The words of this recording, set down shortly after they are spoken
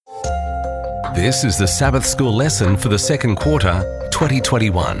This is the Sabbath School lesson for the second quarter,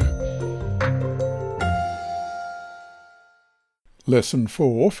 2021. Lesson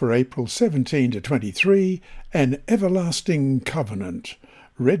 4 for April 17 to 23, An Everlasting Covenant,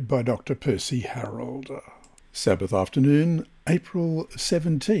 read by Dr. Percy Harold. Sabbath afternoon, April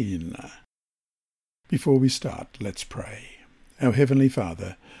 17. Before we start, let's pray. Our Heavenly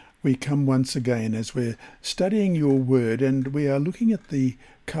Father, we come once again as we're studying your word, and we are looking at the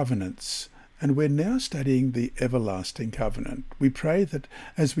covenants, and we're now studying the everlasting covenant. We pray that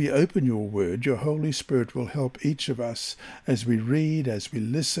as we open your word, your Holy Spirit will help each of us as we read, as we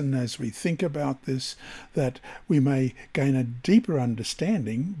listen, as we think about this, that we may gain a deeper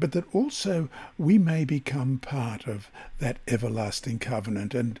understanding, but that also we may become part of that everlasting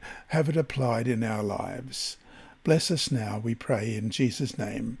covenant and have it applied in our lives. Bless us now, we pray in Jesus'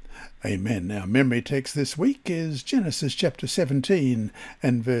 name. Amen. Our memory text this week is Genesis chapter 17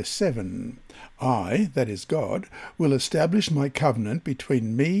 and verse 7. I, that is God, will establish my covenant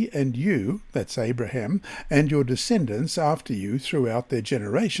between me and you, that's Abraham, and your descendants after you throughout their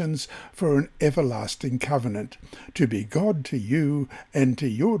generations for an everlasting covenant, to be God to you and to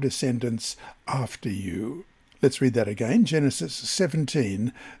your descendants after you. Let's read that again. Genesis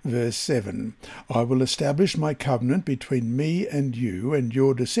 17, verse 7. I will establish my covenant between me and you and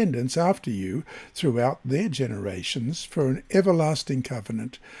your descendants after you throughout their generations for an everlasting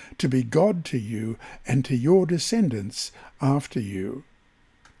covenant, to be God to you and to your descendants after you.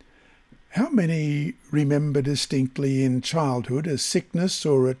 How many remember distinctly in childhood a sickness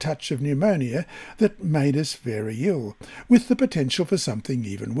or a touch of pneumonia that made us very ill, with the potential for something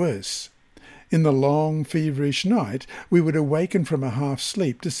even worse? In the long, feverish night, we would awaken from a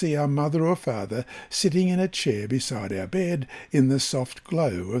half-sleep to see our mother or father sitting in a chair beside our bed in the soft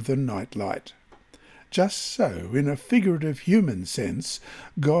glow of the night light. Just so, in a figurative human sense,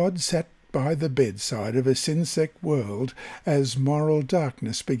 God sat by the bedside of a sin-sick world as moral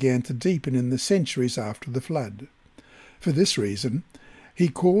darkness began to deepen in the centuries after the flood. For this reason, he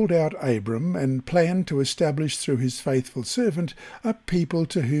called out Abram and planned to establish through his faithful servant a people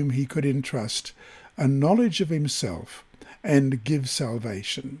to whom he could entrust a knowledge of himself and give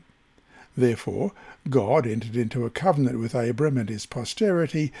salvation. Therefore, God entered into a covenant with Abram and his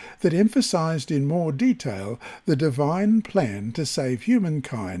posterity that emphasized in more detail the divine plan to save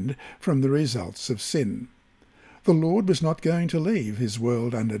humankind from the results of sin. The Lord was not going to leave his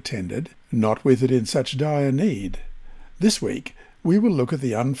world unattended, not with it in such dire need. This week, we will look at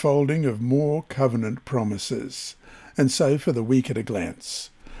the unfolding of more covenant promises. And so for the week at a glance.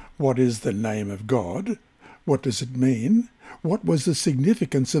 What is the name of God? What does it mean? What was the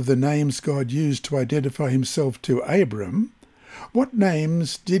significance of the names God used to identify himself to Abram? What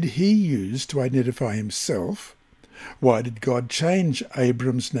names did he use to identify himself? Why did God change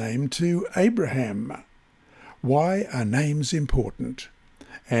Abram's name to Abraham? Why are names important?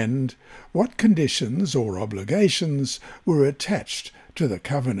 And what conditions or obligations were attached to the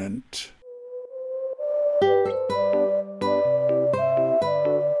covenant?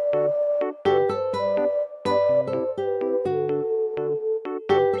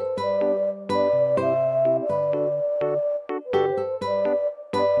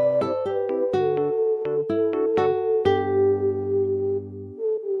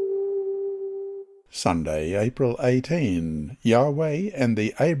 Sunday, April 18, Yahweh and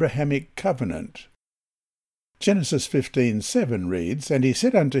the Abrahamic Covenant. Genesis 15:7 reads, And he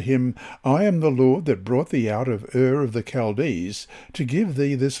said unto him, I am the Lord that brought thee out of Ur of the Chaldees, to give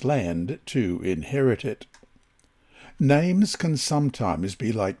thee this land to inherit it. Names can sometimes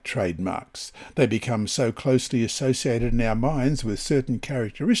be like trademarks. They become so closely associated in our minds with certain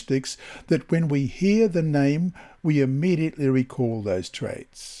characteristics that when we hear the name, we immediately recall those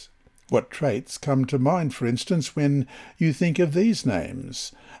traits. What traits come to mind, for instance, when you think of these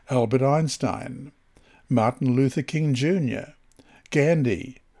names? Albert Einstein, Martin Luther King Jr.,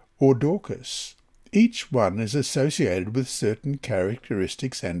 Gandhi, or Dorcas. Each one is associated with certain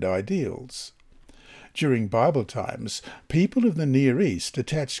characteristics and ideals. During Bible times, people of the Near East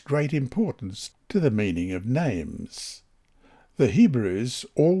attached great importance to the meaning of names. The Hebrews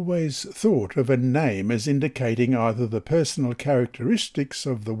always thought of a name as indicating either the personal characteristics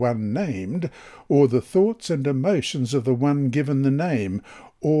of the one named, or the thoughts and emotions of the one given the name,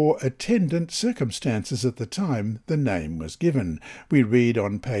 or attendant circumstances at the time the name was given. We read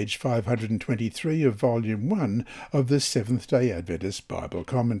on page 523 of Volume 1 of the Seventh-day Adventist Bible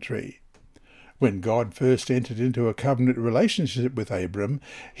Commentary. When God first entered into a covenant relationship with Abram,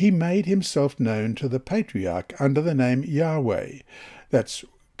 he made himself known to the patriarch under the name Yahweh. That's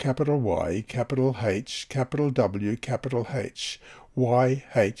capital Y, capital H, capital W, capital H,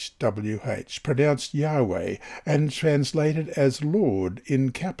 YHWH, pronounced Yahweh, and translated as Lord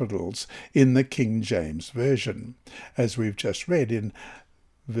in capitals in the King James Version, as we've just read in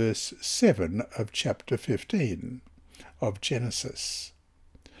verse 7 of chapter 15 of Genesis.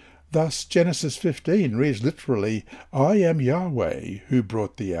 Thus, Genesis 15 reads literally, I am Yahweh who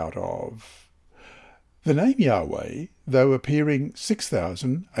brought thee out of. The name Yahweh, though appearing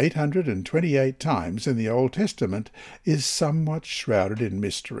 6,828 times in the Old Testament, is somewhat shrouded in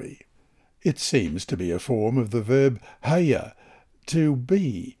mystery. It seems to be a form of the verb haya, to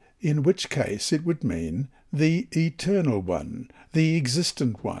be, in which case it would mean the eternal one, the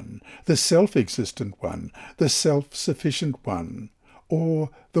existent one, the self-existent one, the self-sufficient one, or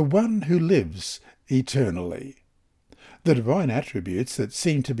the one who lives eternally. The divine attributes that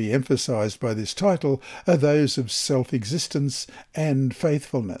seem to be emphasized by this title are those of self-existence and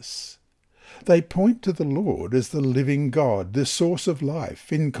faithfulness. They point to the Lord as the living God, the source of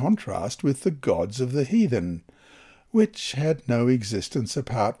life, in contrast with the gods of the heathen, which had no existence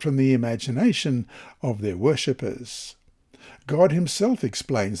apart from the imagination of their worshippers. God himself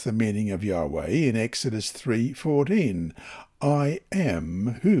explains the meaning of Yahweh in Exodus 3:14. I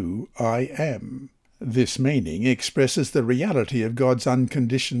am who I am. This meaning expresses the reality of God's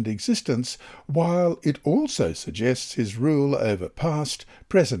unconditioned existence, while it also suggests his rule over past,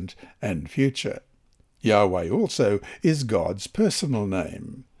 present, and future. Yahweh also is God's personal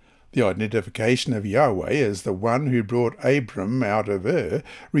name. The identification of Yahweh as the one who brought Abram out of Ur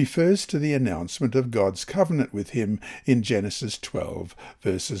refers to the announcement of God's covenant with him in Genesis 12,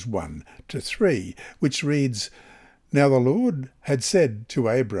 verses 1 to 3, which reads, Now the Lord had said to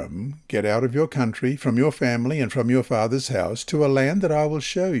Abram, Get out of your country, from your family, and from your father's house, to a land that I will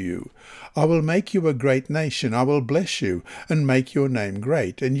show you. I will make you a great nation. I will bless you, and make your name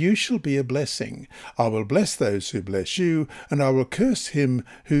great, and you shall be a blessing. I will bless those who bless you, and I will curse him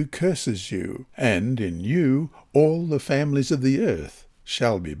who curses you. And in you all the families of the earth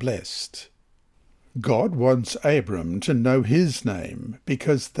shall be blessed. God wants Abram to know his name,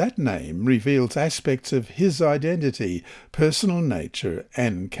 because that name reveals aspects of his identity, personal nature,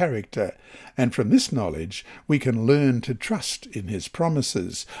 and character, and from this knowledge we can learn to trust in his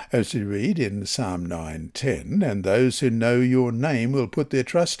promises, as we read in Psalm 9:10, And those who know your name will put their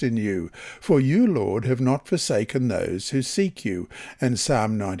trust in you, for you, Lord, have not forsaken those who seek you, and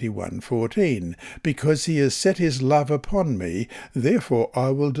Psalm 91:14, Because he has set his love upon me, therefore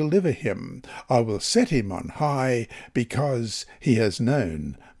I will deliver him. I will set him on high, because he has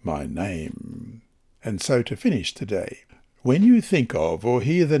known my name. And so to finish today, when you think of or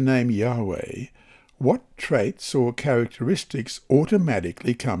hear the name Yahweh, what traits or characteristics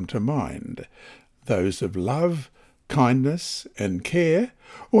automatically come to mind? Those of love, kindness, and care,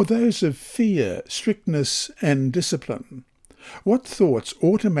 or those of fear, strictness, and discipline? What thoughts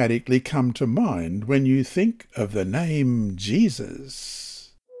automatically come to mind when you think of the name Jesus?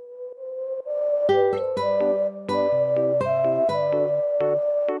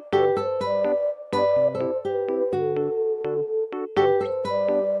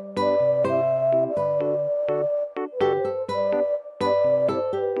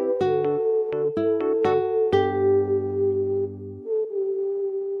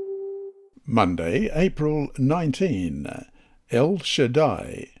 Monday, April 19. El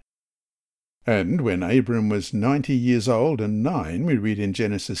Shaddai. And when Abram was 90 years old and 9, we read in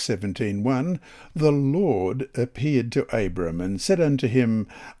Genesis 17:1, the Lord appeared to Abram and said unto him,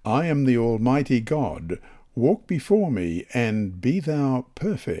 I am the Almighty God. Walk before me, and be thou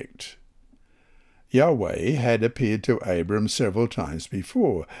perfect. Yahweh had appeared to Abram several times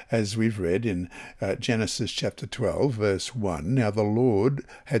before, as we've read in Genesis chapter 12, verse 1. Now the Lord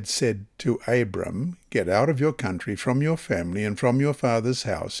had said to Abram, Get out of your country, from your family, and from your father's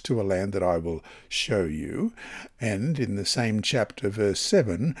house, to a land that I will show you. And in the same chapter, verse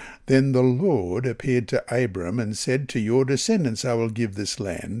 7, Then the Lord appeared to Abram and said, To your descendants I will give this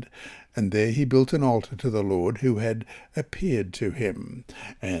land. And there he built an altar to the Lord who had appeared to him.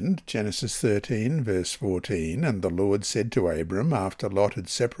 And Genesis 13, verse 14, And the Lord said to Abram, after Lot had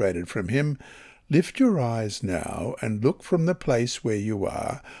separated from him, Lift your eyes now, and look from the place where you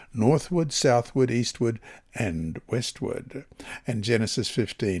are, northward, southward, eastward, and westward. And Genesis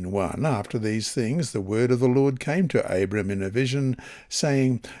 15:1, After these things the word of the Lord came to Abram in a vision,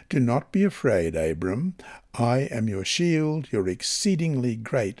 saying, Do not be afraid, Abram. I am your shield, your exceedingly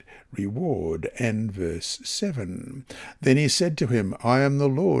great reward. And verse 7. Then he said to him, I am the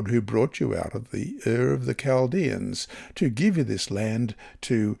Lord who brought you out of the Ur of the Chaldeans to give you this land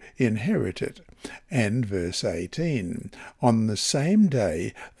to inherit it. And verse 18. On the same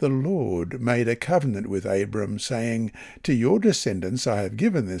day the Lord made a covenant with Abram, saying, To your descendants I have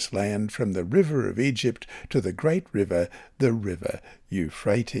given this land from the river of Egypt to the great river, the river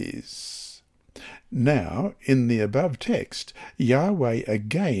Euphrates. Now, in the above text, Yahweh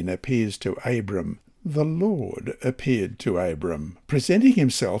again appears to Abram. The Lord appeared to Abram, presenting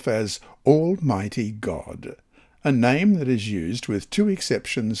himself as Almighty God, a name that is used with two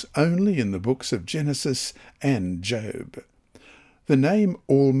exceptions only in the books of Genesis and Job. The name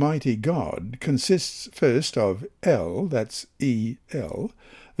Almighty God consists first of El, that's E-L,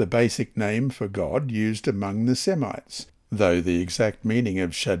 the basic name for God used among the Semites. Though the exact meaning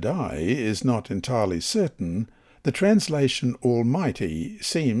of Shaddai is not entirely certain, the translation Almighty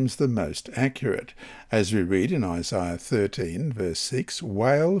seems the most accurate, as we read in Isaiah 13, verse 6,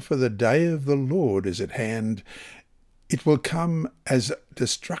 Wail, for the day of the Lord is at hand. It will come as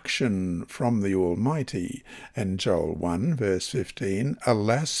destruction from the Almighty. And Joel 1, verse 15,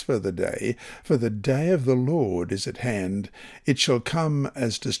 Alas for the day of the Lord is at hand. It shall come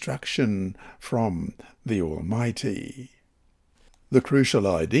as destruction from the Almighty. The crucial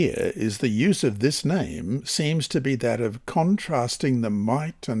idea is the use of this name seems to be that of contrasting the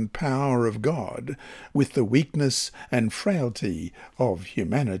might and power of God with the weakness and frailty of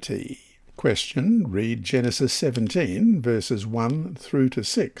humanity. Question, read Genesis 17, verses 1 through to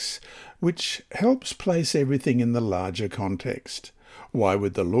 6, which helps place everything in the larger context. Why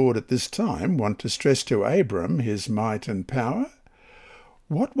would the Lord at this time want to stress to Abram his might and power?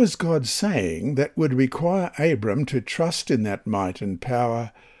 What was God saying that would require Abram to trust in that might and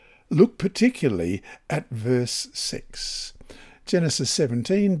power? Look particularly at verse 6. Genesis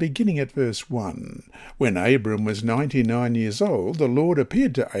 17, beginning at verse 1. When Abram was 99 years old, the Lord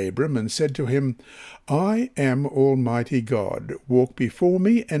appeared to Abram and said to him, I am Almighty God. Walk before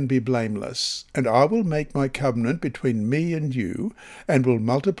me and be blameless, and I will make my covenant between me and you, and will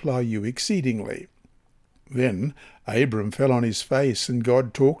multiply you exceedingly. Then Abram fell on his face, and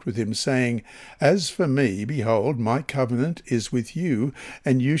God talked with him, saying, As for me, behold, my covenant is with you,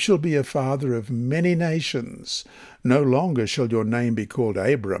 and you shall be a father of many nations. No longer shall your name be called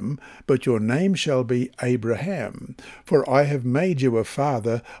Abram, but your name shall be Abraham, for I have made you a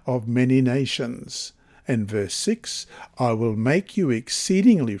father of many nations. And verse 6, I will make you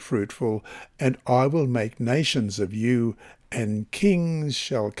exceedingly fruitful, and I will make nations of you, and kings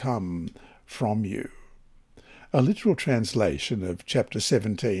shall come from you. A literal translation of chapter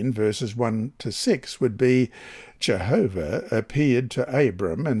 17, verses 1 to 6 would be, Jehovah appeared to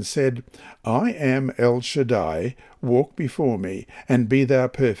Abram and said, I am El Shaddai, walk before me, and be thou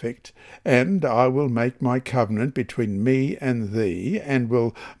perfect, and I will make my covenant between me and thee, and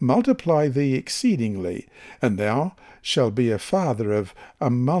will multiply thee exceedingly, and thou shalt be a father of a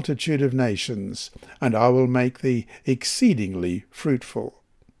multitude of nations, and I will make thee exceedingly fruitful.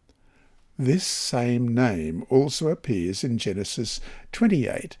 This same name also appears in Genesis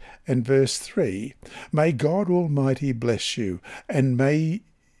 28 and verse 3. May God Almighty bless you, and make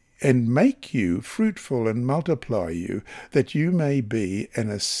you fruitful and multiply you, that you may be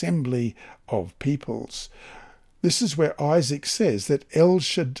an assembly of peoples. This is where Isaac says that El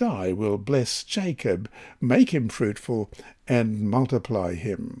Shaddai will bless Jacob, make him fruitful, and multiply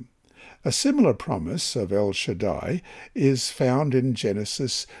him. A similar promise of El Shaddai is found in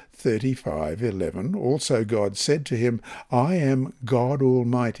Genesis 35:11. Also God said to him, I am God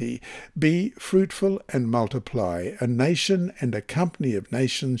Almighty. Be fruitful and multiply. A nation and a company of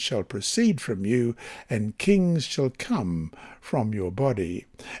nations shall proceed from you, and kings shall come from your body.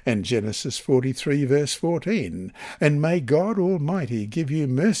 And Genesis 43 verse 14. And may God Almighty give you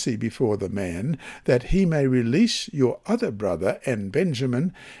mercy before the man, that he may release your other brother and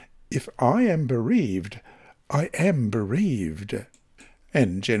Benjamin. If I am bereaved, I am bereaved.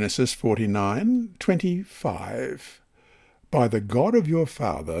 And Genesis 49:25. By the God of your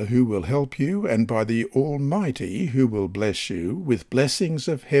father who will help you, and by the Almighty who will bless you with blessings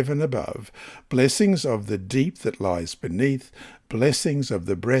of heaven above, blessings of the deep that lies beneath, blessings of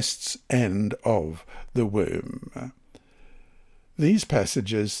the breasts and of the womb. These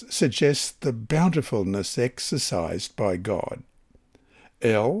passages suggest the bountifulness exercised by God.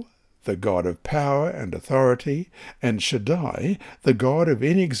 El, the God of power and authority, and Shaddai, the God of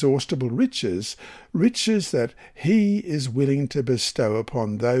inexhaustible riches, riches that he is willing to bestow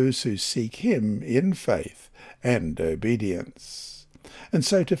upon those who seek him in faith and obedience. And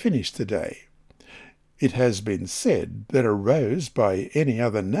so to finish the day, It has been said that a rose by any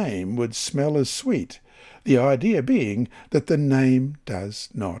other name would smell as sweet, the idea being that the name does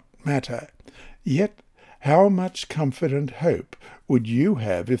not matter. Yet how much comfort and hope would you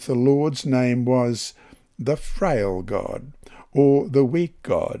have if the Lord's name was the frail God or the weak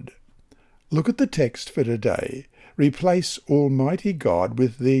God? Look at the text for today. Replace Almighty God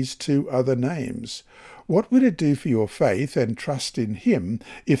with these two other names. What would it do for your faith and trust in Him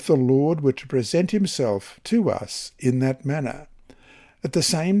if the Lord were to present Himself to us in that manner? At the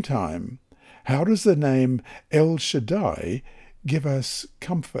same time, how does the name El Shaddai give us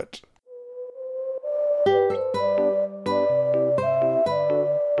comfort?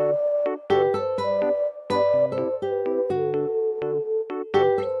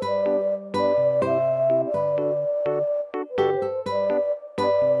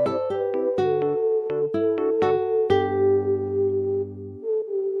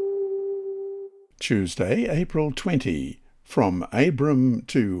 Tuesday, April 20, From Abram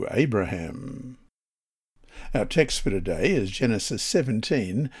to Abraham. Our text for today is Genesis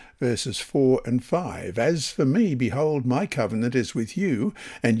 17, verses 4 and 5. As for me, behold, my covenant is with you,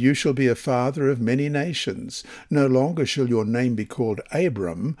 and you shall be a father of many nations. No longer shall your name be called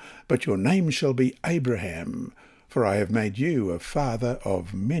Abram, but your name shall be Abraham, for I have made you a father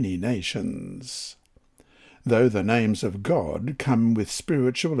of many nations. Though the names of God come with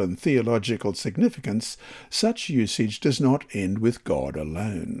spiritual and theological significance, such usage does not end with God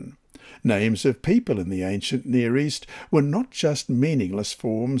alone. Names of people in the ancient Near East were not just meaningless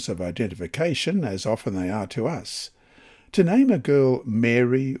forms of identification, as often they are to us. To name a girl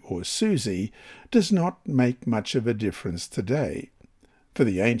Mary or Susie does not make much of a difference today. For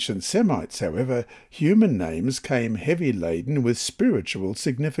the ancient Semites, however, human names came heavy-laden with spiritual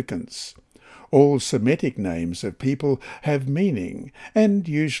significance. All Semitic names of people have meaning and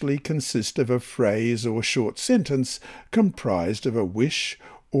usually consist of a phrase or short sentence comprised of a wish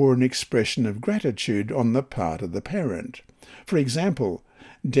or an expression of gratitude on the part of the parent. For example,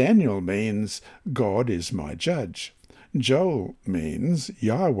 Daniel means God is my judge, Joel means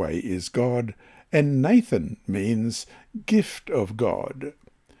Yahweh is God, and Nathan means gift of God.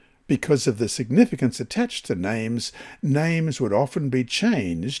 Because of the significance attached to names, names would often be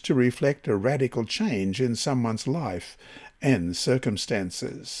changed to reflect a radical change in someone's life and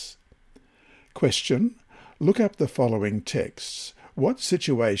circumstances. Question: look up the following texts. What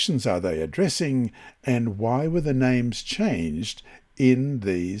situations are they addressing, and why were the names changed in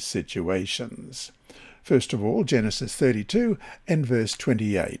these situations? First of all, Genesis 32 and verse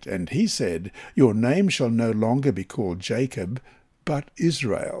 28. And he said, Your name shall no longer be called Jacob, but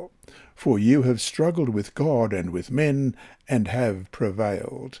Israel. For you have struggled with God and with men, and have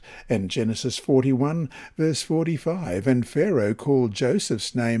prevailed. And Genesis 41, verse 45, And Pharaoh called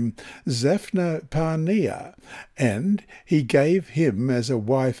Joseph's name Zaphnath-Paaneah, and he gave him as a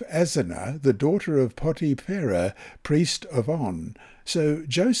wife Asenath, the daughter of Potiphera, priest of On. So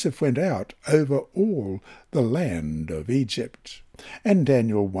Joseph went out over all the land of Egypt. And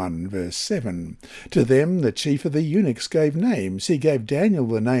Daniel 1, verse 7, To them the chief of the eunuchs gave names. He gave Daniel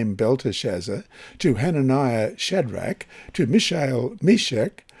the name Belteshazzar, to Hananiah Shadrach, to Mishael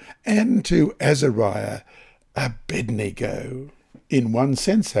Meshach, and to Azariah Abednego. In one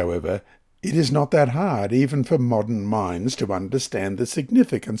sense, however, it is not that hard, even for modern minds, to understand the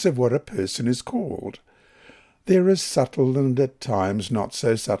significance of what a person is called. There are subtle and at times not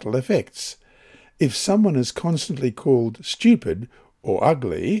so subtle effects. If someone is constantly called stupid or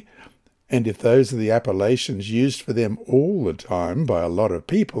ugly, and if those are the appellations used for them all the time by a lot of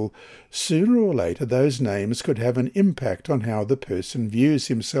people, sooner or later those names could have an impact on how the person views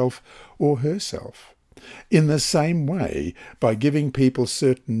himself or herself. In the same way, by giving people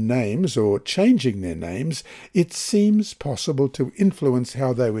certain names or changing their names, it seems possible to influence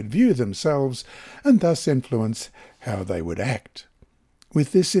how they would view themselves and thus influence how they would act.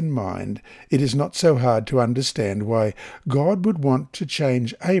 With this in mind, it is not so hard to understand why God would want to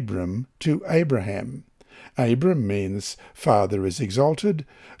change Abram to Abraham. Abram means father is exalted.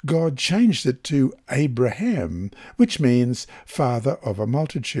 God changed it to Abraham, which means father of a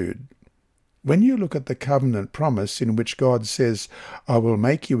multitude. When you look at the covenant promise in which God says, I will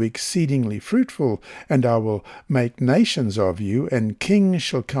make you exceedingly fruitful, and I will make nations of you, and kings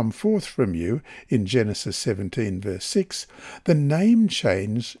shall come forth from you, in Genesis 17, verse 6, the name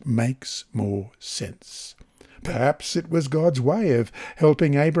change makes more sense. Perhaps it was God's way of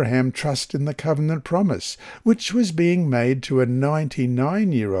helping Abraham trust in the covenant promise, which was being made to a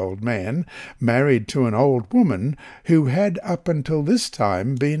 99-year-old man married to an old woman who had up until this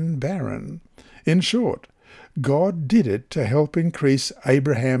time been barren. In short, God did it to help increase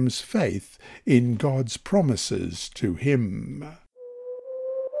Abraham's faith in God's promises to him.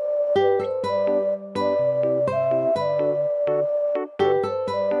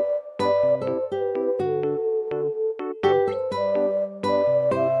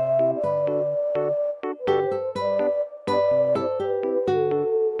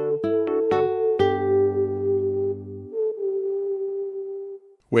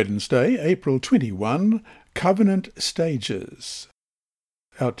 Wednesday, April 21, Covenant Stages.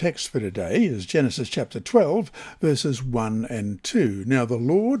 Our text for today is Genesis chapter 12, verses 1 and 2. Now the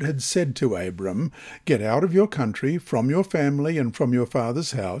Lord had said to Abram, "Get out of your country, from your family, and from your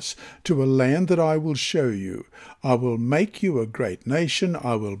father's house, to a land that I will show you. I will make you a great nation,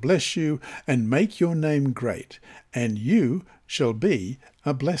 I will bless you, and make your name great, and you shall be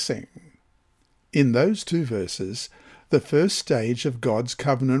a blessing." In those two verses, the first stage of God's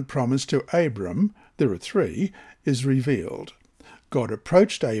covenant promise to Abram, there are three, is revealed. God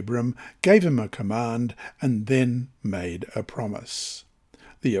approached Abram, gave him a command, and then made a promise.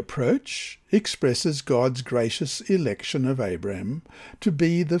 The approach expresses God's gracious election of Abraham to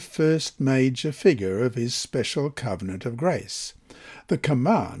be the first major figure of his special covenant of grace. The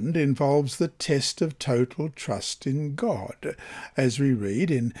command involves the test of total trust in God, as we read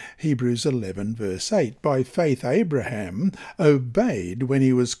in Hebrews 11 verse 8. By faith Abraham obeyed when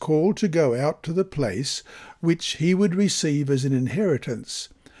he was called to go out to the place which he would receive as an inheritance,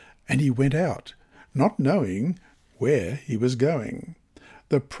 and he went out, not knowing where he was going.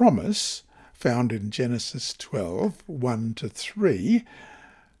 The promise, found in Genesis 12, 1-3,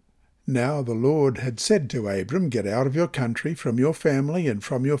 Now the Lord had said to Abram, "Get out of your country, from your family, and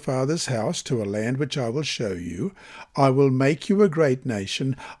from your father's house, to a land which I will show you. I will make you a great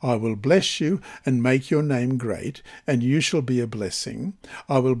nation. I will bless you, and make your name great, and you shall be a blessing.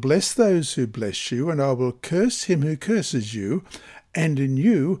 I will bless those who bless you, and I will curse him who curses you, and in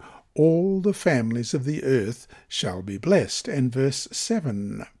you all the families of the earth shall be blessed." And verse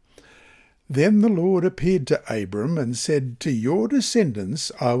 7. Then the Lord appeared to Abram and said, "To your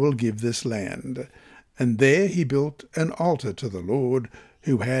descendants I will give this land." And there he built an altar to the Lord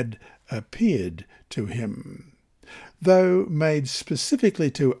who had appeared to him. Though made specifically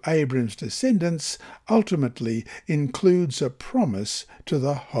to Abram's descendants, ultimately includes a promise to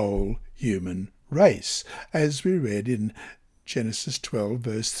the whole human race, as we read in Genesis 12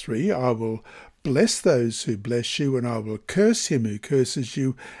 verse 3, "I will bless those who bless you, and I will curse him who curses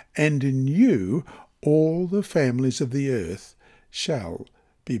you, and in you all the families of the earth shall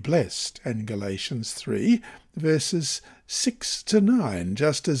be blessed." And Galatians 3, verses 6-9,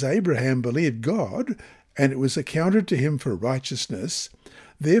 "Just as Abraham believed God, and it was accounted to him for righteousness,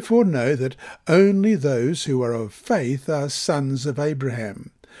 therefore know that only those who are of faith are sons of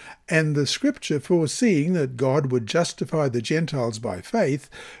Abraham. And the Scripture, foreseeing that God would justify the Gentiles by faith,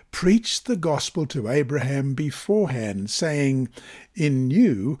 preached the gospel to Abraham beforehand, saying, 'In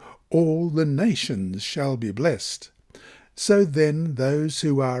you all the nations shall be blessed.' So then those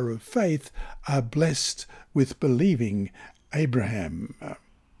who are of faith are blessed with believing Abraham."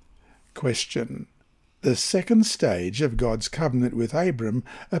 Question. The second stage of God's covenant with Abram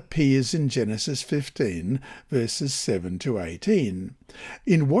appears in Genesis 15, verses 7-18.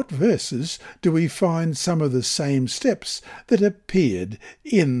 In what verses do we find some of the same steps that appeared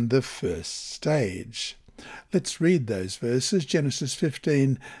in the first stage? Let's read those verses. Genesis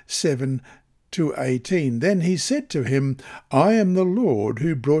 15, 7-18. "Then he said to him, I am the Lord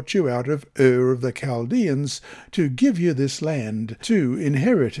who brought you out of Ur of the Chaldeans to give you this land to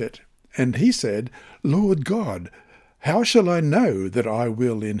inherit it. And he said, Lord God, how shall I know that I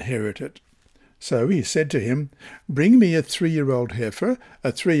will inherit it? So he said to him, Bring me a 3-year-old heifer,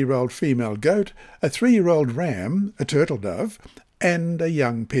 a 3-year-old female goat, a 3-year-old ram, a turtle dove, and a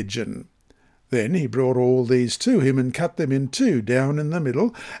young pigeon. Then he brought all these to him and cut them in two down in the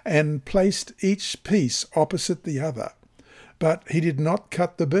middle, and placed each piece opposite the other. But he did not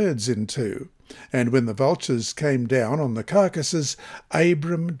cut the birds in two. And when the vultures came down on the carcasses,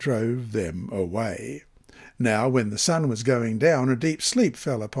 Abram drove them away. Now when the sun was going down, a deep sleep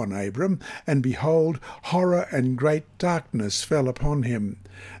fell upon Abram, and behold, horror and great darkness fell upon him.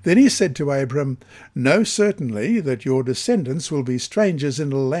 Then he said to Abram, Know certainly that your descendants will be strangers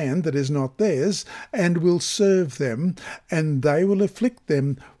in a land that is not theirs, and will serve them, and they will afflict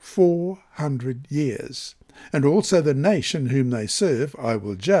them 400 years. And also the nation whom they serve I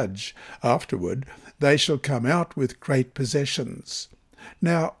will judge. Afterward they shall come out with great possessions.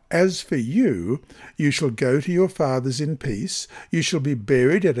 Now as for you, you shall go to your fathers in peace, you shall be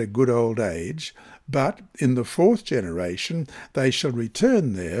buried at a good old age. But in the fourth generation they shall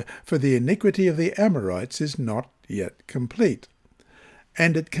return there, for the iniquity of the Amorites is not yet complete.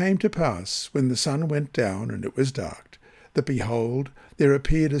 And it came to pass, when the sun went down and it was dark, that behold, there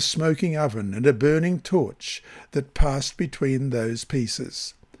appeared a smoking oven and a burning torch that passed between those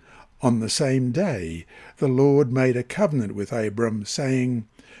pieces. On the same day the Lord made a covenant with Abram, saying,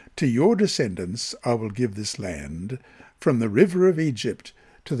 To your descendants I will give this land, from the river of Egypt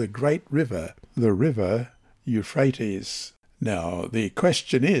to the great river, the river Euphrates. Now the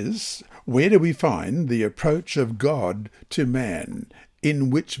question is, where do we find the approach of God to man?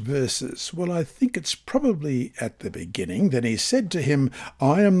 In which verses? Well, I think it's probably at the beginning. Then he said to him,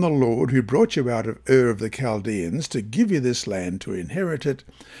 I am the Lord who brought you out of Ur of the Chaldeans to give you this land to inherit it.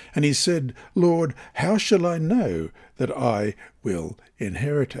 And he said, Lord, how shall I know that I will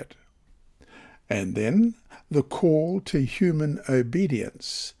inherit it? And then the call to human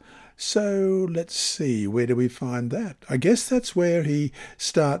obedience. So let's see, where do we find that? I guess that's where he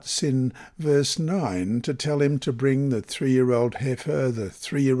starts in verse 9 to tell him to bring the 3-year-old heifer, the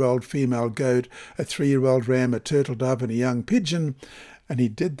 3-year-old female goat, a 3-year-old ram, a turtle dove, and a young pigeon. And he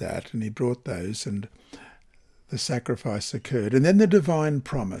did that, and he brought those, and the sacrifice occurred. And then the divine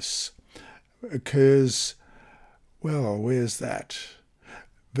promise occurs. Well, where's that?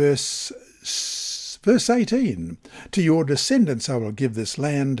 Verse 18, To your descendants I will give this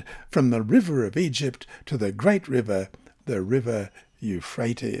land, from the river of Egypt to the great river, the river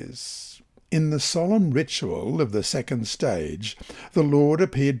Euphrates. In the solemn ritual of the second stage, the Lord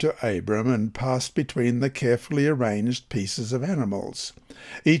appeared to Abram and passed between the carefully arranged pieces of animals.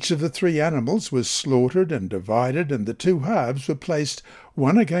 Each of the 3 animals was slaughtered and divided, and the 2 halves were placed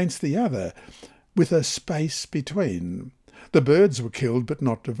one against the other, with a space between. The birds were killed but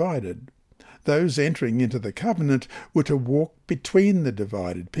not divided. Those entering into the covenant were to walk between the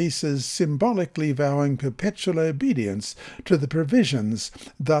divided pieces, symbolically vowing perpetual obedience to the provisions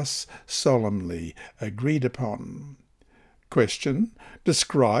thus solemnly agreed upon. Question.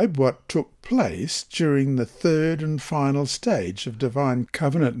 Describe what took place during the third and final stage of divine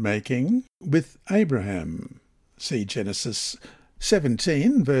covenant making with Abraham. See Genesis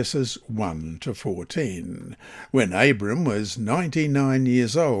 17 verses 1 to 14. When Abram was 99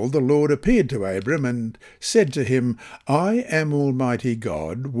 years old, the Lord appeared to Abram and said to him, I am Almighty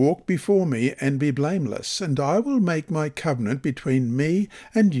God, walk before me and be blameless, and I will make my covenant between me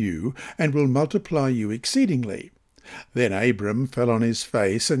and you, and will multiply you exceedingly. Then Abram fell on his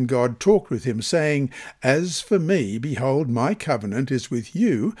face, and God talked with him, saying, As for me, behold, my covenant is with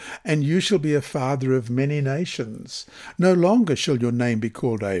you, and you shall be a father of many nations. No longer shall your name be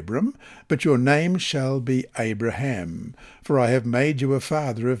called Abram, but your name shall be Abraham, for I have made you a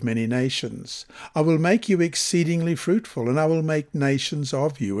father of many nations. I will make you exceedingly fruitful, and I will make nations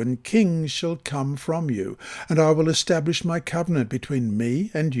of you, and kings shall come from you. And I will establish my covenant between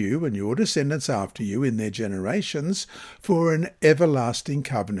me and you and your descendants after you in their generations, for an everlasting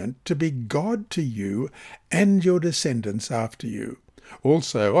covenant, to be God to you and your descendants after you.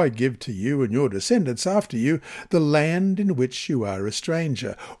 Also I give to you and your descendants after you the land in which you are a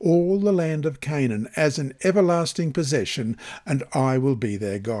stranger, all the land of Canaan, as an everlasting possession, and I will be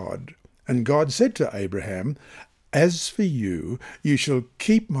their God. And God said to Abraham, As for you, you shall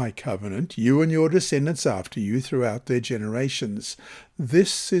keep my covenant, you and your descendants after you throughout their generations.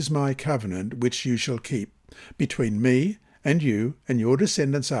 This is my covenant which you shall keep, between me and you and your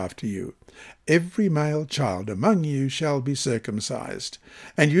descendants after you. Every male child among you shall be circumcised,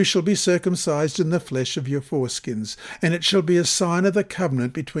 and you shall be circumcised in the flesh of your foreskins, and it shall be a sign of the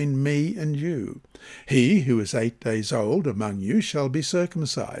covenant between me and you. He who is 8 days old among you shall be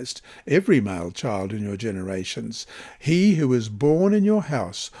circumcised, every male child in your generations. He who is born in your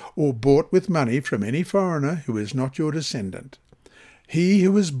house, or bought with money from any foreigner who is not your descendant. He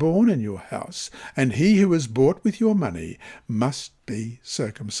who is born in your house, and he who is bought with your money, must be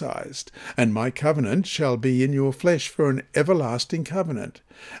circumcised. And my covenant shall be in your flesh for an everlasting covenant.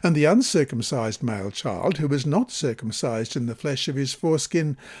 And the uncircumcised male child, who is not circumcised in the flesh of his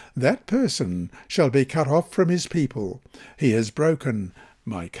foreskin, that person shall be cut off from his people. He has broken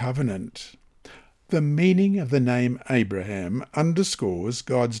my covenant. The meaning of the name Abraham underscores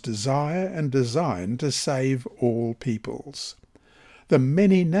God's desire and design to save all peoples. The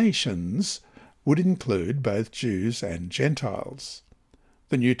many nations would include both Jews and Gentiles.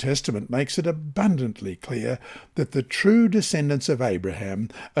 The New Testament makes it abundantly clear that the true descendants of Abraham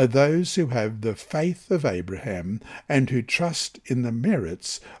are those who have the faith of Abraham and who trust in the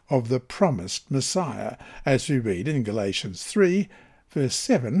merits of the promised Messiah, as we read in Galatians 3, verse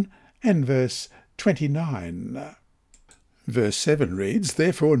 7 and verse 29. Verse 7 reads,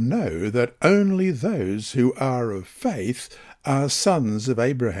 "Therefore know that only those who are of faith are sons of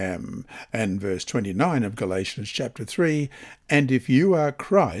Abraham." And verse 29 of Galatians chapter 3, "And if you are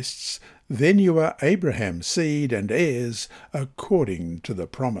Christ's, then you are Abraham's seed and heirs according to the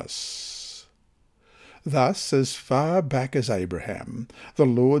promise." Thus, as far back as Abraham, the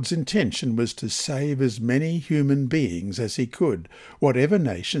Lord's intention was to save as many human beings as he could, whatever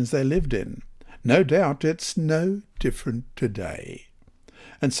nations they lived in. No doubt it's no different today.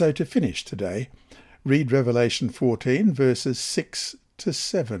 And so to finish today, read Revelation 14, verses 6 to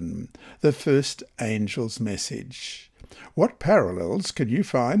 7, the first angel's message. What parallels can you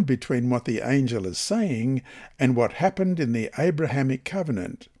find between what the angel is saying and what happened in the Abrahamic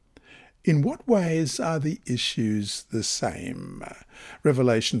covenant? In what ways are the issues the same?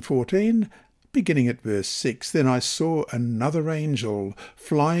 Revelation 14, beginning at verse 6, "Then I saw another angel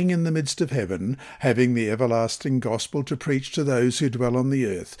flying in the midst of heaven, having the everlasting gospel to preach to those who dwell on the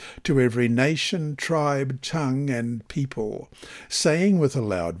earth, to every nation, tribe, tongue, and people, saying with a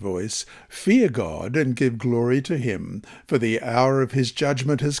loud voice, Fear God and give glory to him, for the hour of his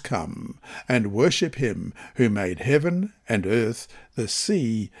judgment has come, and worship him who made heaven and earth, the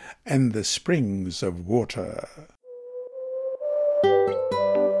sea, and the springs of water."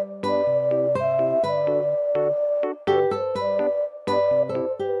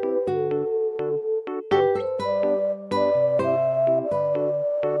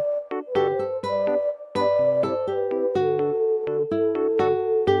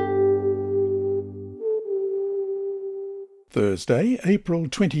 Thursday, April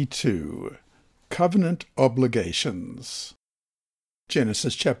 22. Covenant Obligations.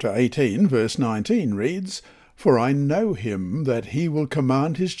 Genesis chapter 18, verse 19 reads, "For I know him that he will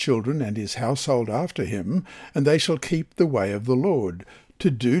command his children and his household after him, and they shall keep the way of the Lord, to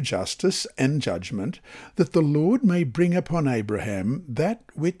do justice and judgment, that the Lord may bring upon Abraham that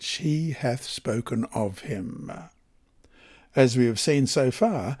which he hath spoken of him." As we have seen so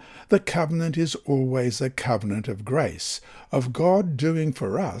far, the covenant is always a covenant of grace, of God doing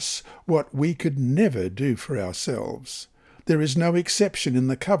for us what we could never do for ourselves. There is no exception in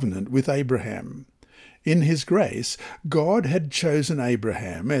the covenant with Abraham. In his grace, God had chosen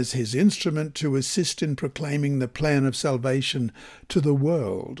Abraham as his instrument to assist in proclaiming the plan of salvation to the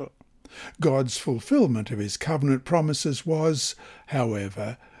world. God's fulfillment of his covenant promises was,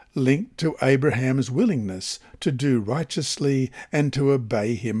 however, linked to Abraham's willingness to do righteously and to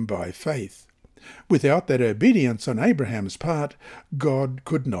obey him by faith. Without that obedience on Abraham's part, God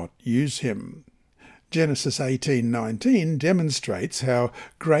could not use him. Genesis 18:19 demonstrates how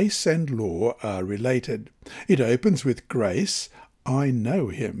grace and law are related. It opens with grace, "I know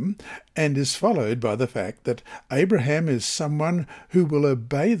him," and is followed by the fact that Abraham is someone who will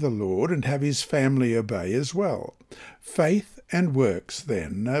obey the Lord and have his family obey as well. Faith and works,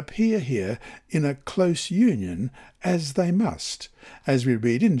 then, appear here in a close union, as they must, as we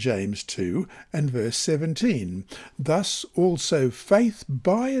read in James 2 and verse 17. "Thus also faith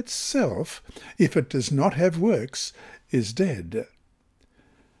by itself, if it does not have works, is dead."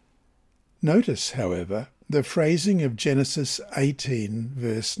 Notice, however, the phrasing of Genesis 18,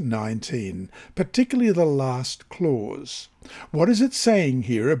 verse 19, particularly the last clause. What is it saying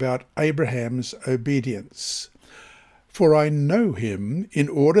here about Abraham's obedience? "For I know him, in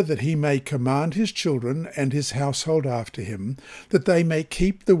order that he may command his children and his household after him, that they may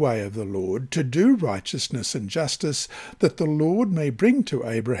keep the way of the Lord, to do righteousness and justice, that the Lord may bring to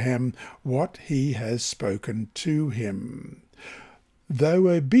Abraham what he has spoken to him." Though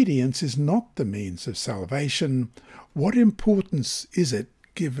obedience is not the means of salvation, what importance is it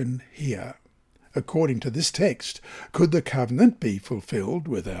given here? According to this text, could the covenant be fulfilled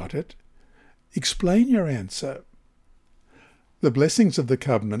without it? Explain your answer. The blessings of the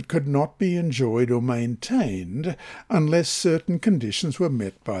covenant could not be enjoyed or maintained unless certain conditions were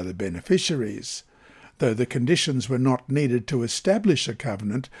met by the beneficiaries. Though the conditions were not needed to establish a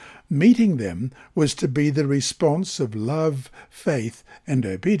covenant, meeting them was to be the response of love, faith, and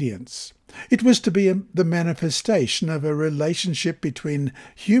obedience. It was to be the manifestation of a relationship between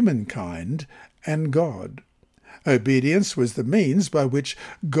humankind and God. Obedience was the means by which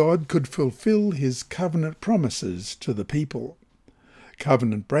God could fulfill his covenant promises to the people.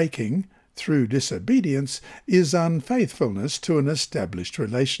 Covenant breaking, through disobedience, is unfaithfulness to an established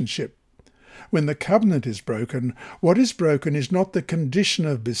relationship. When the covenant is broken, what is broken is not the condition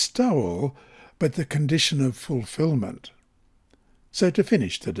of bestowal, but the condition of fulfillment. So to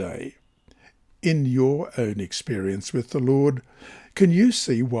finish today, in your own experience with the Lord, can you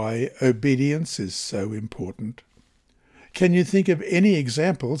see why obedience is so important? Can you think of any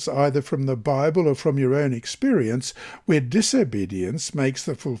examples, either from the Bible or from your own experience, where disobedience makes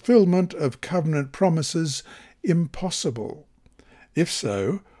the fulfillment of covenant promises impossible? If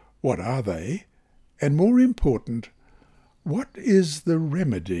so, what are they? And more important, what is the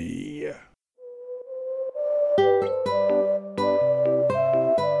remedy?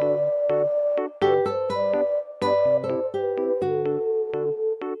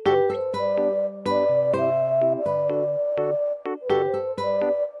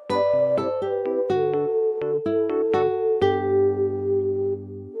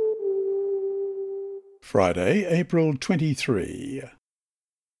 Friday, April 23.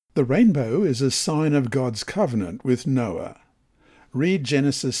 The rainbow is a sign of God's covenant with Noah. Read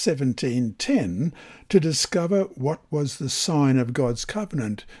Genesis 17:10 to discover what was the sign of God's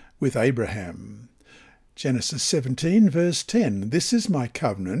covenant with Abraham. Genesis 17 verse 10, "This is my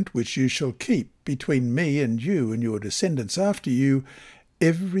covenant which you shall keep between me and you and your descendants after you.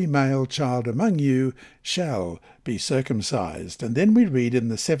 Every male child among you shall be circumcised." And then we read in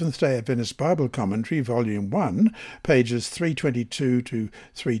the Seventh-day Adventist Bible Commentary, Volume 1, pages 322 to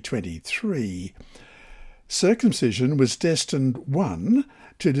 323. Circumcision was destined, 1,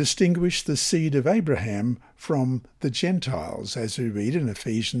 to distinguish the seed of Abraham from the Gentiles, as we read in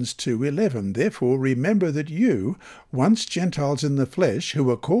Ephesians 2:11. "Therefore remember that you, once Gentiles in the flesh, who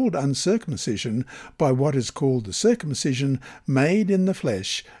were called uncircumcision by what is called the circumcision made in the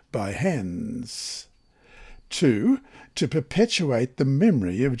flesh by hands." 2, to perpetuate the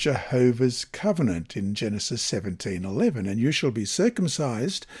memory of Jehovah's covenant in Genesis 17:11, "And you shall be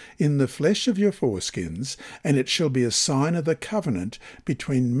circumcised in the flesh of your foreskins, and it shall be a sign of the covenant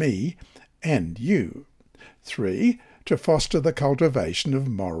between me and you." 3, to foster the cultivation of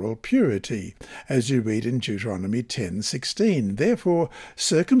moral purity, as you read in Deuteronomy 10:16. "Therefore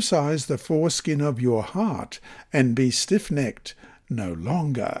circumcise the foreskin of your heart, and be stiff-necked no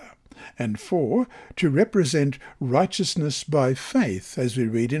longer." And 4, to represent righteousness by faith, as we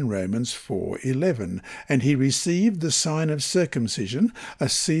read in Romans 4:11. "And he received the sign of circumcision, a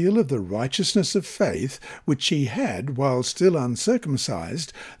seal of the righteousness of faith, which he had while still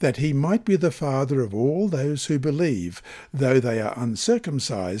uncircumcised, that he might be the father of all those who believe, though they are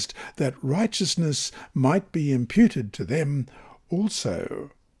uncircumcised, that righteousness might be imputed to them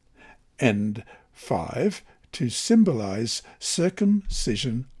also." And 5, to symbolize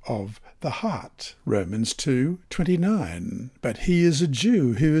circumcision of the heart. Romans 2:29. "But he is a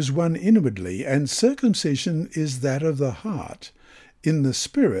Jew who is one inwardly, and circumcision is that of the heart, in the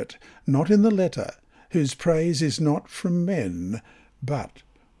spirit, not in the letter, whose praise is not from men, but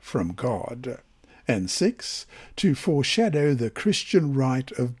from God." And 6, to foreshadow the Christian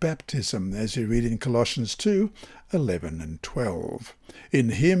rite of baptism, as you read in Colossians 2:11 and 12. "In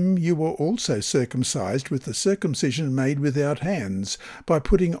him you were also circumcised with the circumcision made without hands, by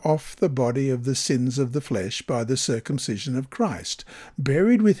putting off the body of the sins of the flesh by the circumcision of Christ,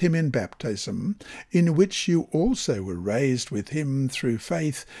 buried with him in baptism, in which you also were raised with him through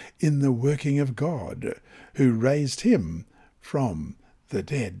faith in the working of God, who raised him from the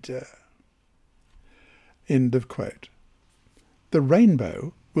dead." End of quote. The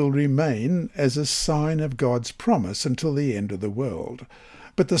rainbow will remain as a sign of God's promise until the end of the world,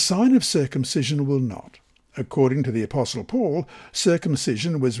 but the sign of circumcision will not. According to the Apostle Paul,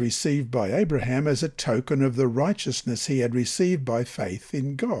 circumcision was received by Abraham as a token of the righteousness he had received by faith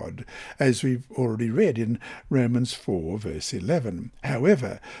in God, as we've already read in Romans 4 verse 11.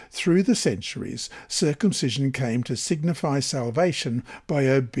 However, through the centuries, circumcision came to signify salvation by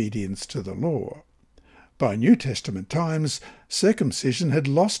obedience to the law. By New Testament times, circumcision had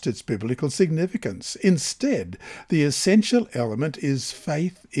lost its biblical significance. Instead, the essential element is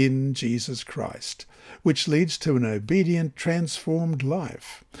faith in Jesus Christ, which leads to an obedient, transformed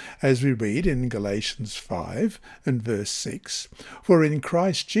life, as we read in Galatians 5 and verse 6, "For in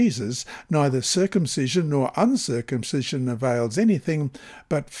Christ Jesus neither circumcision nor uncircumcision avails anything,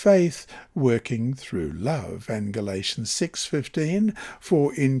 but faith working through love." And Galatians 6:15,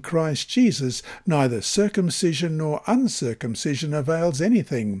 "For in Christ Jesus neither circumcision nor uncircumcision avails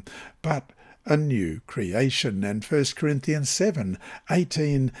anything, but a new creation." And 1 Corinthians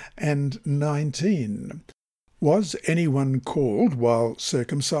 7:18 and 19. "Was anyone called while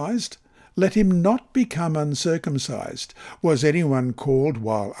circumcised? Let him not become uncircumcised. Was anyone called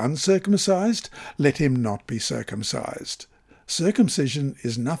while uncircumcised? Let him not be circumcised. Circumcision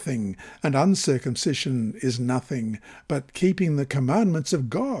is nothing, and uncircumcision is nothing, but keeping the commandments of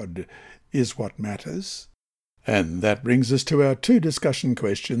God is what matters." And that brings us to our 2 discussion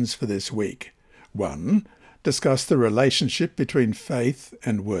questions for this week. 1. Discuss the relationship between faith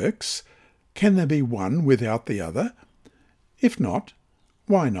and works. Can there be one without the other? If not,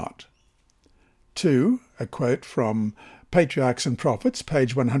 why not? 2. A quote from Patriarchs and Prophets,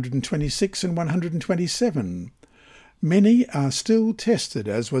 page 126 and 127. Many are still tested,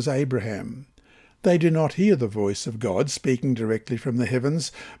 as was Abraham. They do not hear the voice of God speaking directly from the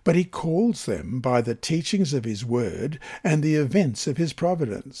heavens, but he calls them by the teachings of his word and the events of his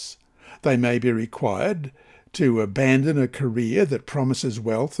providence. They may be required to abandon a career that promises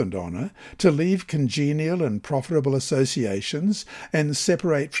wealth and honour, to leave congenial and profitable associations and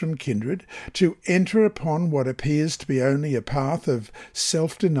separate from kindred, to enter upon what appears to be only a path of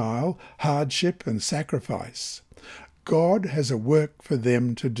self-denial, hardship and sacrifice. God has a work for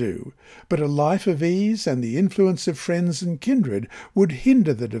them to do, but a life of ease and the influence of friends and kindred would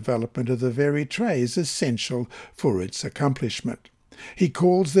hinder the development of the very traits essential for its accomplishment. He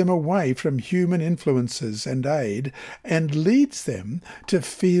calls them away from human influences and aid and leads them to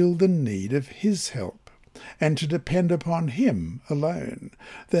feel the need of his help and to depend upon him alone,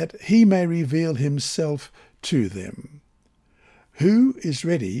 that he may reveal himself to them. Who is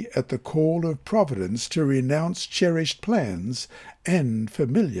ready at the call of providence to renounce cherished plans and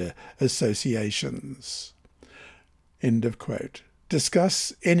familiar associations? End of quote.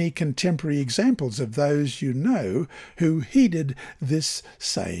 Discuss any contemporary examples of those you know who heeded this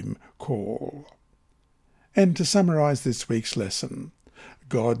same call. And to summarize this week's lesson,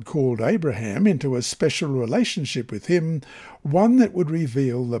 God called Abraham into a special relationship with him, one that would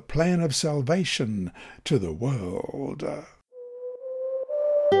reveal the plan of salvation to the world.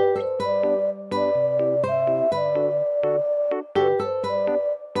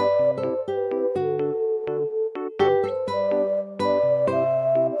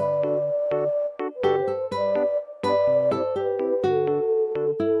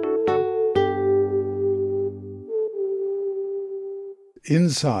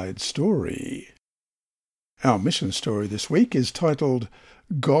 Inside Story. Our mission story this week is titled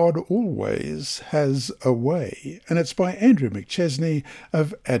God Always Has a Way, and it's by Andrew McChesney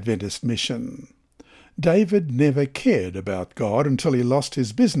of Adventist Mission. David never cared about God until he lost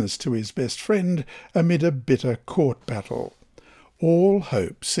his business to his best friend amid a bitter court battle. All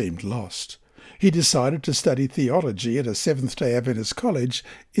hope seemed lost. He decided to study theology at a Seventh-day Adventist college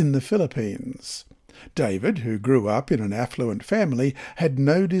in the Philippines. David, who grew up in an affluent family, had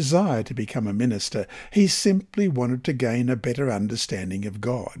no desire to become a minister. He simply wanted to gain a better understanding of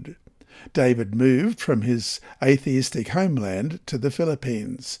God. David moved from his atheistic homeland to the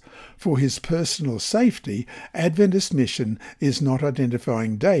Philippines. For his personal safety, Adventist Mission is not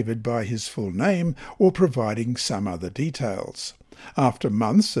identifying David by his full name or providing some other details. After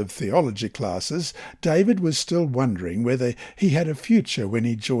months of theology classes, David was still wondering whether he had a future when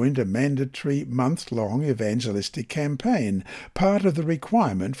he joined a mandatory month-long evangelistic campaign, part of the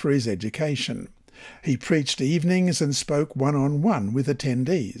requirement for his education. He preached evenings and spoke one-on-one with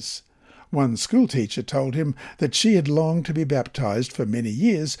attendees. One schoolteacher told him that she had longed to be baptized for many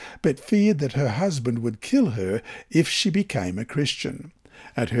years, but feared that her husband would kill her if she became a Christian.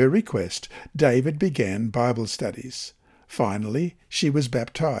 At her request, David began Bible studies. Finally, she was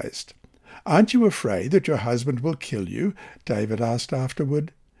baptized. "Aren't you afraid that your husband will kill you?" David asked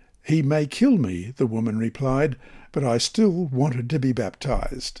afterward. "He may kill me," the woman replied, "but I still wanted to be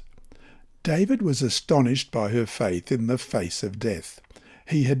baptized." David was astonished by her faith in the face of death.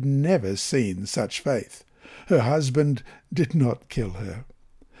 He had never seen such faith. Her husband did not kill her.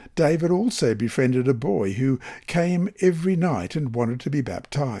 David also befriended a boy who came every night and wanted to be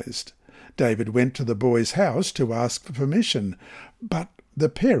baptized. David went to the boy's house to ask for permission, but the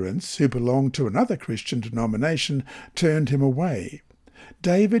parents, who belonged to another Christian denomination, turned him away.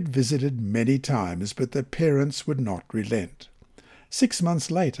 David visited many times, but the parents would not relent. 6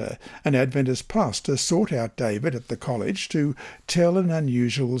 months later, an Adventist pastor sought out David at the college to tell an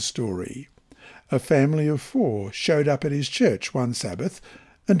unusual story. A family of 4 showed up at his church one Sabbath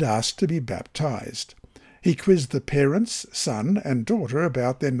and asked to be baptized. He quizzed the parents, son and daughter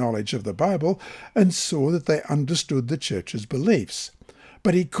about their knowledge of the Bible and saw that they understood the church's beliefs.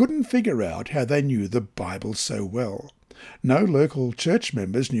 But he couldn't figure out how they knew the Bible so well. No local church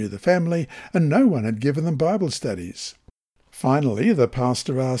members knew the family, and no one had given them Bible studies. Finally, the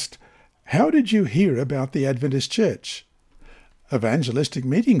pastor asked, "How did you hear about the Adventist Church?" "Evangelistic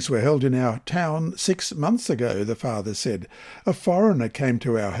meetings were held in our town 6 months ago," the father said. "A foreigner came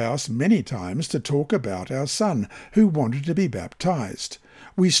to our house many times to talk about our son, who wanted to be baptized.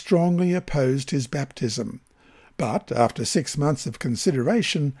 We strongly opposed his baptism. But after 6 months of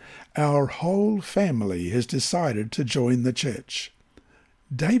consideration, our whole family has decided to join the church."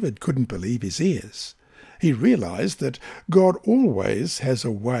 David couldn't believe his ears. He realized that God always has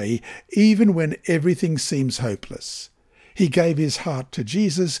a way, even when everything seems hopeless. He gave his heart to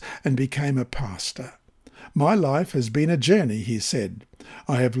Jesus and became a pastor. "My life has been a journey," he said.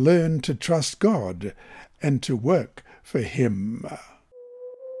 "I have learned to trust God and to work for Him."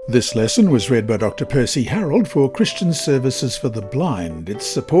 This lesson was read by Dr. Percy Harold for Christian Services for the Blind. It's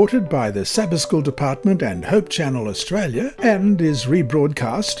supported by the Sabbath School Department and Hope Channel Australia and is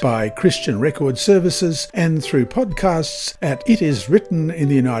rebroadcast by Christian Record Services and through podcasts at It Is Written in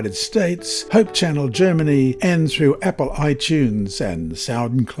the United States, Hope Channel Germany, and through Apple iTunes and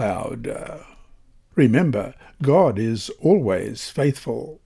SoundCloud. Remember, God is always faithful.